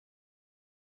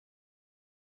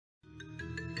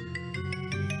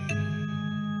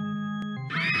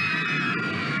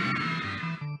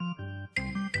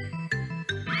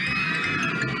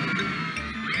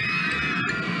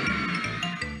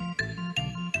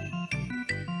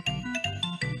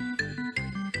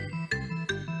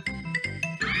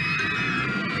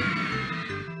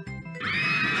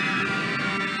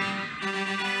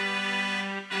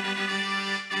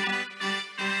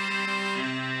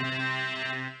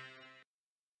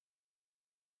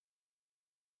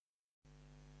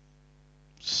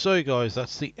So guys,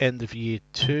 that's the end of year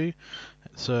 2.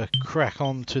 Let's crack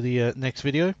on to the next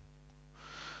video.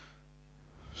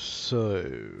 So,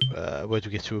 where do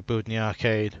we get to? We're building the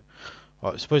arcade.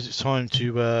 Right, I suppose it's time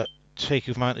to take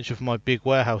advantage of my big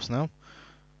warehouse now.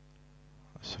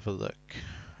 Let's have a look.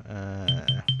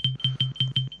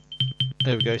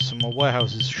 There we go, so my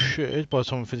warehouses should, by the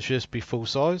time we finish this, be full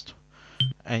sized.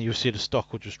 And you'll see the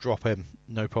stock will just drop in,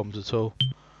 no problems at all.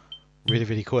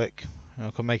 Really quick. And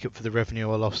I can make up for the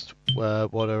revenue I lost while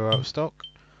they were out of stock.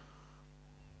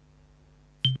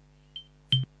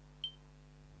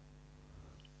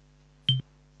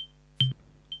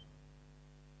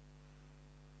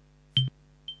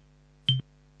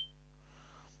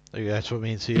 There you go, that's what I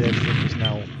mean. See, everything is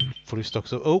now fully stocked.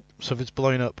 So, oh, something's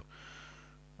blown up.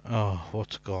 Oh,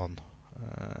 what's gone?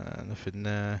 Nothing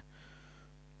there.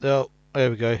 Oh, there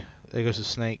we go. There goes the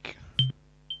snake.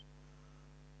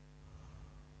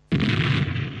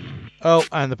 Oh,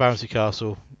 and the bouncy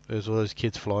castle. There's all those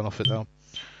kids flying off it now.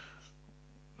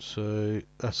 So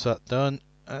that's that done.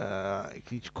 I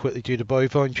need to quickly do the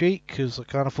bovine cheat because I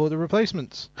can't afford the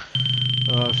replacements.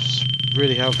 I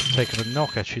really have taken a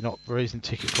knock actually not raising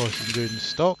ticket prices and doing the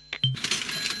stock.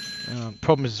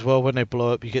 Problem is as well, when they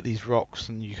blow up you get these rocks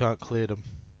and you can't clear them,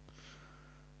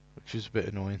 which is a bit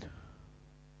annoying.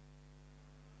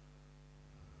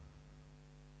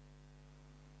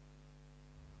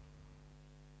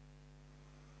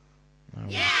 Now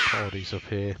we'll pile these up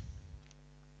here.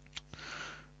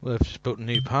 We've just built a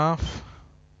new path.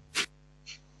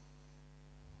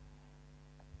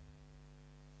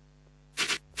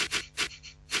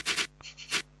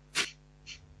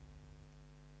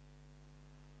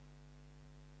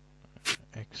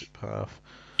 Exit path.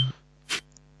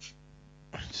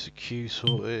 It's a queue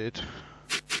sorted.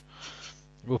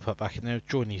 We'll put back in there.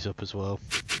 Join these up as well.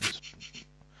 Let's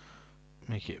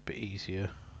make it a bit easier.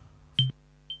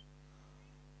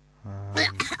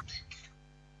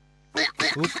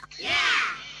 I've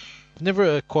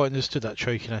never quite understood that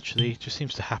choking actually. It just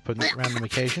seems to happen at random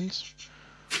occasions.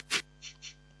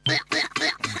 And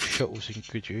shuttles in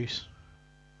good use.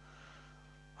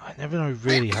 I never know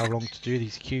really how long to do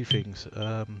these queue things.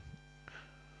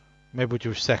 Maybe we'll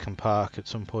do a second park at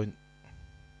some point.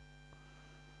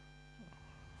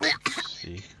 Let's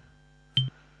see.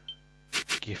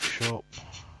 Gift shop.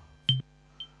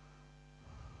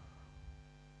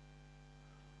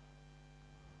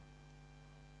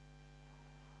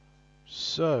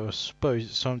 So, I suppose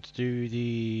it's time to do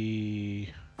the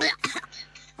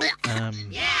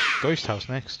ghost house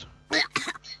next. I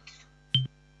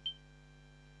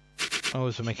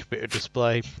always make a bit of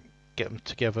display, get them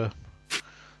together,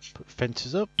 put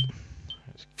fences up.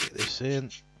 Let's get this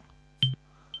in.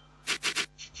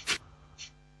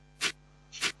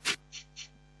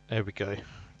 There we go.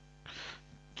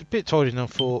 It's a bit tidy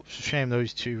enough for. It's a shame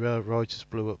those two rides just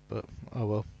blew up, but oh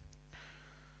well.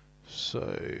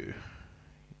 So.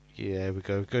 Yeah, we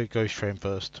go ghost train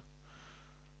first.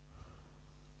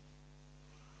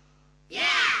 Yeah.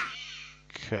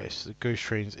 Okay, so the ghost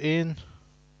train's in.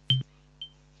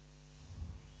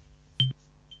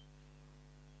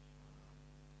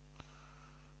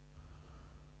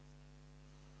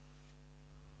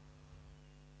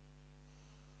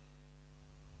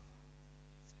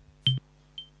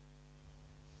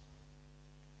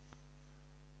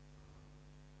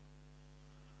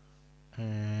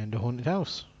 And the haunted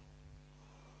house.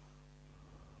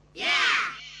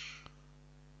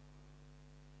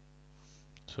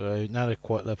 So now they're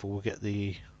quite level, we'll get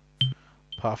the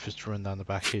pathers to run down the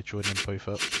back here, join them both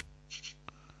up.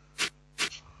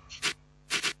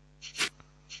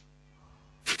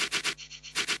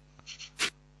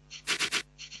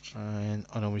 And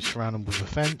I normally surround them with a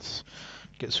fence,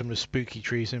 get some of the spooky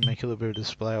trees in, make a little bit of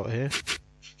display out here.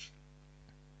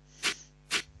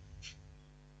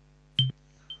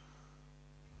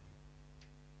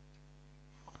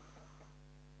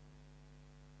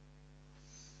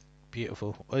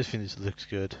 Beautiful. I just think this looks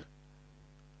good.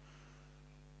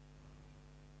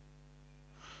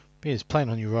 Being it's playing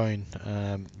on your own,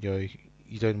 you know,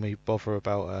 you don't really bother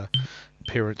about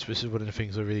appearance. This is one of the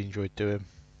things I really enjoyed doing.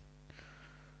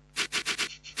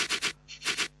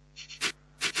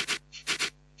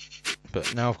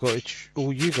 But now I've got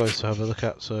all you guys to have a look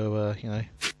at, so you know.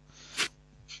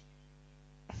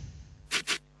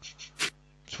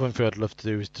 Just one thing I'd love to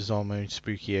do is design my own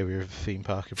spooky area of a theme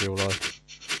park in real life.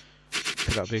 I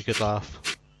think that'd be a good laugh.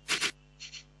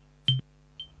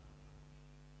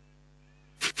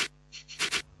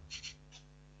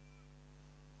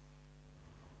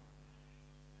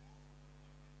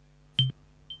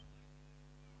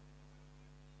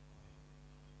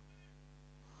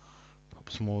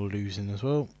 some more losing as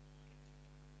well.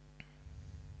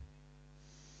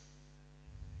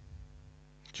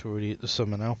 It's already at the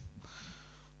summer now.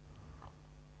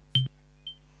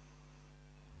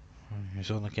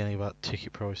 He's on again about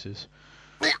ticket prices.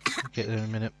 I'll get there in a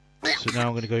minute. So now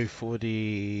I'm going to go for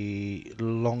the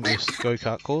longest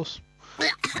go-kart course.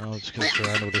 I'm just going to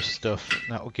surround all this stuff.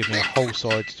 That will give me a whole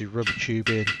side to do rubber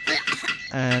tubing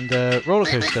and roller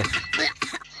coaster.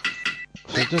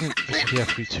 So it doesn't actually have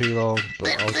to be too long, but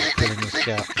I'll just fill in this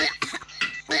gap.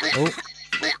 Oh,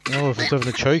 if I'm having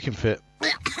a choking fit.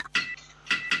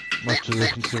 I have to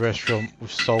look into the restaurant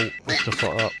with salt and stuff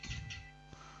like that.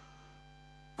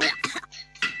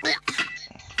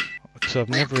 Because I've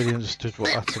never really understood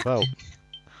what that's about.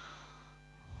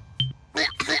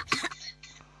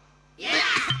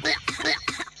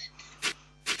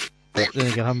 But then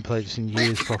again, I haven't played this in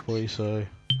years properly, so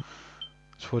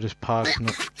that's why this park's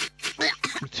not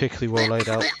particularly well laid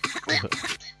out. But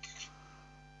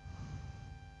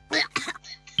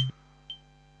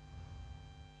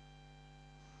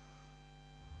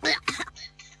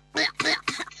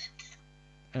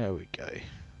there we go.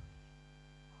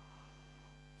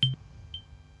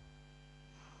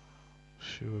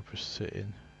 Should we just sit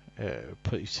in?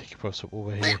 Put these ticket price up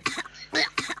over here.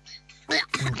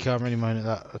 Can't really mind at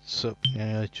that. It's up,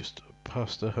 yeah, just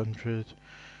past 100.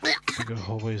 We got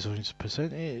always on its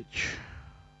percentage.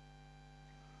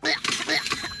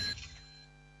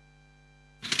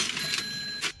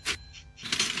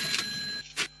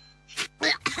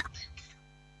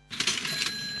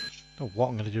 Oh, what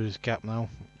I'm going to do is gap now.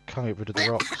 Can't get rid of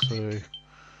the rocks, so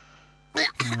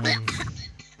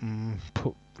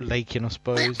put lake in, I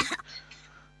suppose.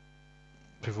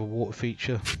 Bit of a water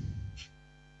feature.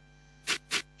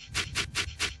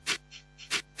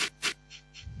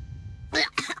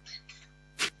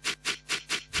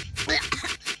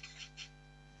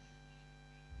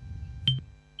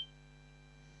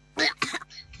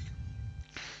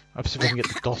 I'll see if I can get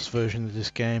the DOS version of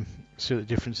this game, see what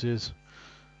the difference is.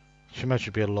 I should imagine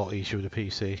it'd be a lot easier with a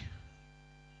PC.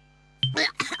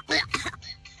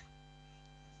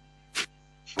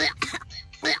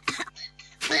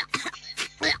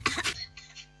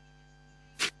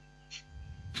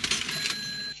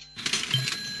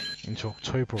 Into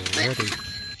October already.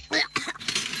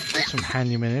 Got some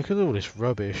handymen. Look at all this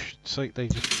rubbish. It's like they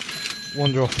just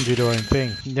wander off and do their own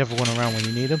thing. Never one around when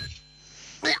you need them.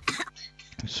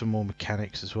 Some more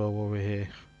mechanics as well while we're here.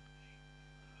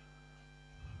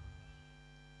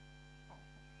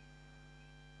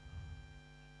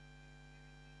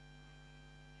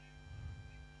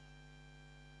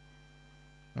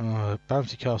 Oh,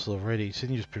 bouncy castle already. It's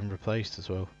only just been replaced as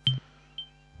well.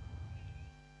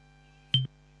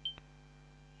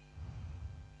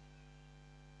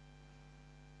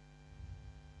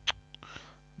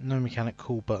 No mechanic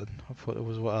call button. I thought there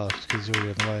was what else because he's already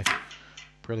on the way.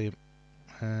 Brilliant.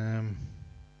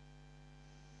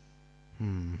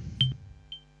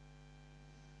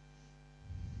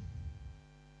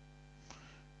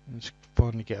 Let's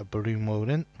finally get a balloon world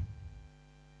in.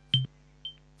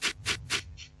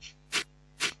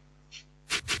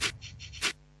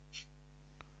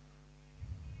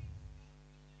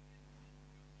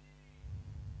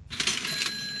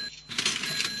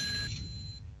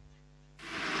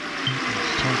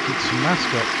 Some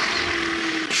mascots.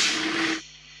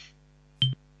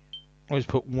 Always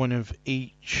put one of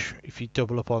each if you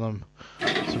double up on them.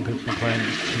 Some people complain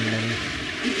it's too many.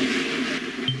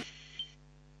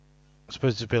 I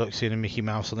suppose it's a bit like seeing a Mickey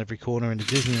Mouse on every corner in the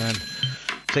Disneyland.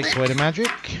 Takes away the magic.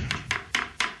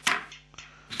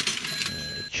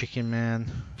 Chicken Man.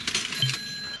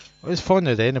 Well, it's fine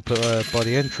though, they end up by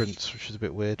the entrance, which is a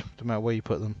bit weird, no matter where you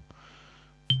put them.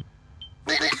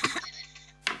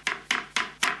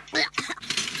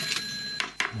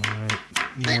 Alright,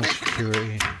 more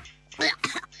security.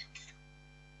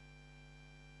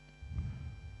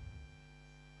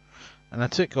 And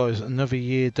that's it guys, another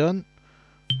year done.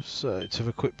 So let's have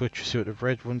a quick butcher, see what the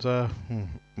red ones are.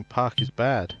 Park is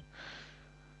bad.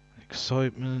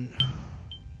 Excitement.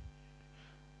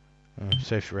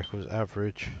 Safety record is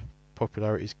average.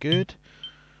 Popularity is good.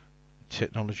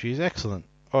 Technology is excellent.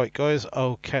 Alright guys,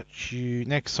 I'll catch you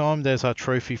next time. There's our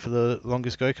trophy for the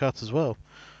longest go-kart as well.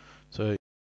 So